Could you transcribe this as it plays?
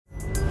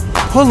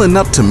Pulling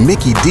up to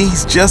Mickey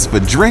D's just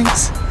for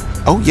drinks?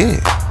 Oh yeah,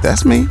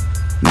 that's me.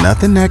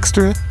 Nothing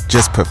extra,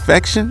 just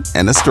perfection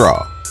and a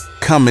straw.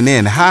 Coming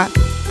in hot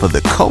for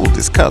the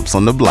coldest cups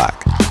on the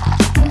block.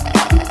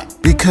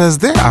 Because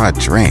there are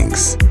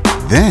drinks.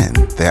 Then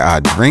there are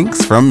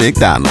drinks from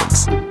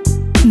McDonald's.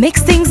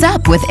 Mix things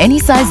up with any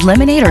size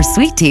lemonade or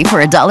sweet tea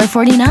for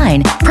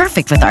 $1.49.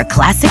 Perfect with our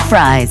classic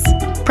fries.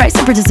 Price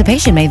and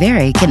participation may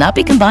vary. Cannot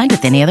be combined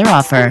with any other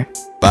offer.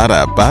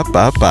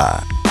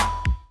 Ba-da-ba-ba-ba.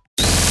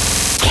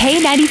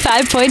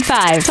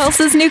 K95.5,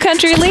 Tulsa's new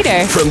country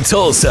leader. From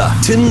Tulsa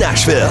to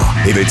Nashville,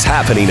 if it's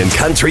happening in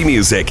country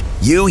music,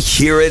 you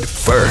hear it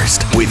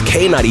first with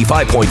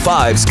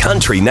K95.5's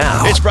Country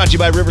Now. It's brought to you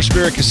by River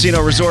Spirit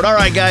Casino Resort. All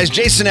right, guys,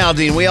 Jason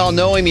Aldean, we all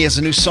know him. He has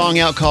a new song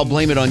out called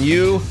Blame It On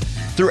You.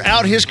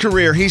 Throughout his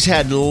career, he's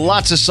had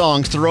lots of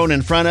songs thrown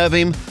in front of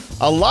him.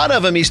 A lot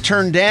of them he's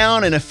turned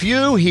down, and a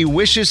few he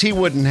wishes he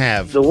wouldn't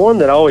have. The one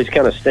that always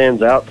kind of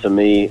stands out to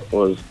me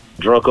was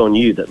Drunk on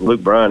You, that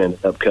Luke Bryan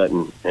ended up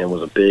cutting and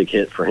was a big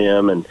hit for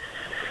him. And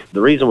the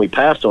reason we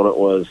passed on it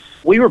was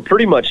we were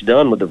pretty much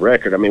done with the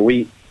record. I mean,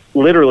 we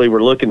literally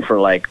were looking for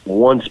like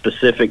one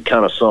specific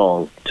kind of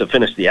song to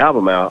finish the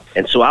album out.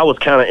 And so I was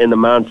kind of in the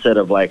mindset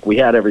of like, we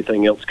had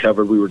everything else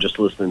covered. We were just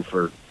listening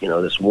for,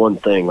 this one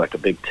thing, like a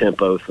big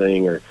tempo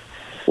thing or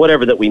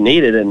whatever that we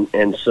needed.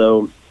 And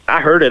so I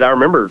heard it. I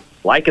remember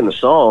liking the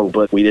song,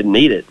 but we didn't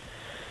need it.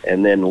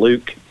 And then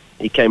Luke,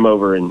 he came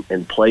over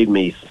and played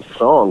me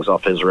songs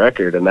off his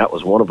record, and that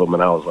was one of them,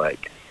 and I was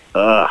like,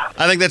 ugh.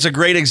 I think that's a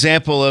great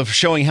example of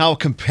showing how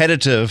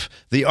competitive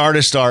the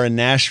artists are in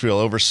Nashville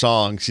over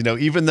songs.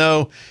 Even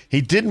though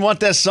he didn't want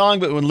that song,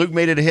 but when Luke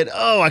made it a hit,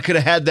 I could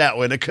have had that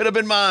one. It could have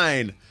been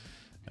mine.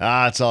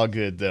 It's all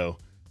good, though.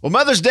 Well,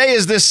 Mother's Day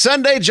is this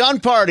Sunday. John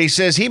Party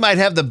says he might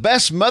have the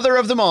best mother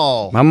of them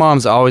all. My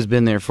mom's always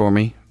been there for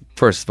me.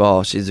 First of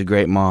all, she's a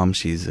great mom.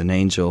 She's an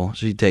angel.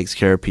 She takes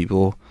care of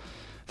people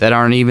that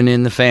aren't even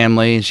in the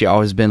family, and she's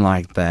always been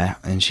like that,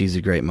 and she's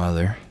a great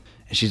mother.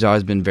 And she's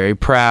always been very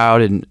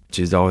proud, and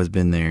she's always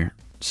been there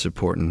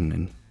supporting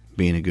and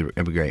being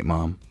a great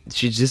mom.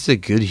 She's just a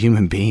good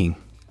human being.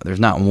 There's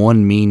not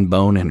one mean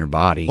bone in her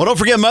body. Well, don't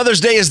forget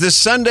Mother's Day is this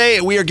Sunday.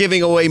 We are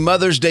giving away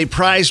Mother's Day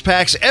prize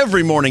packs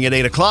every morning at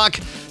 8 o'clock.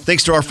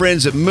 Thanks to our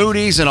friends at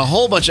Moody's and a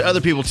whole bunch of other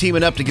people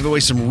teaming up to give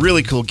away some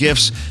really cool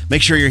gifts.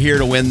 Make sure you're here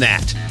to win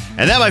that.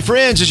 And that, my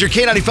friends, is your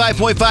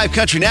K95.5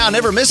 Country Now.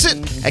 Never miss it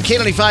at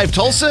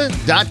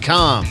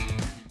K95Tulsa.com.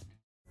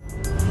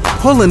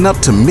 Pulling up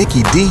to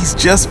Mickey D's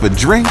just for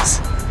drinks?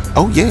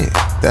 Oh yeah,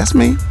 that's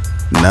me.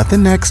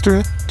 Nothing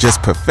extra,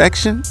 just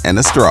perfection and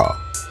a straw.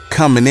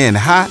 Coming in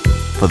hot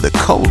for the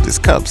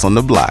coldest cups on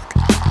the block.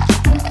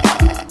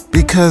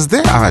 Because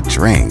there are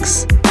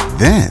drinks.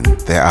 Then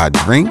there are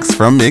drinks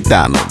from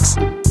McDonald's.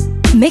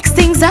 Mix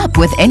things up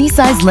with any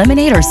size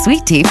lemonade or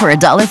sweet tea for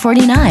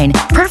 $1.49.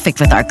 Perfect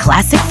with our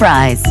classic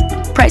fries.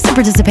 Price and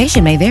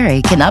participation may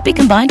vary. Cannot be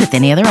combined with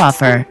any other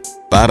offer.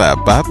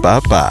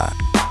 Ba-da-ba-ba-ba.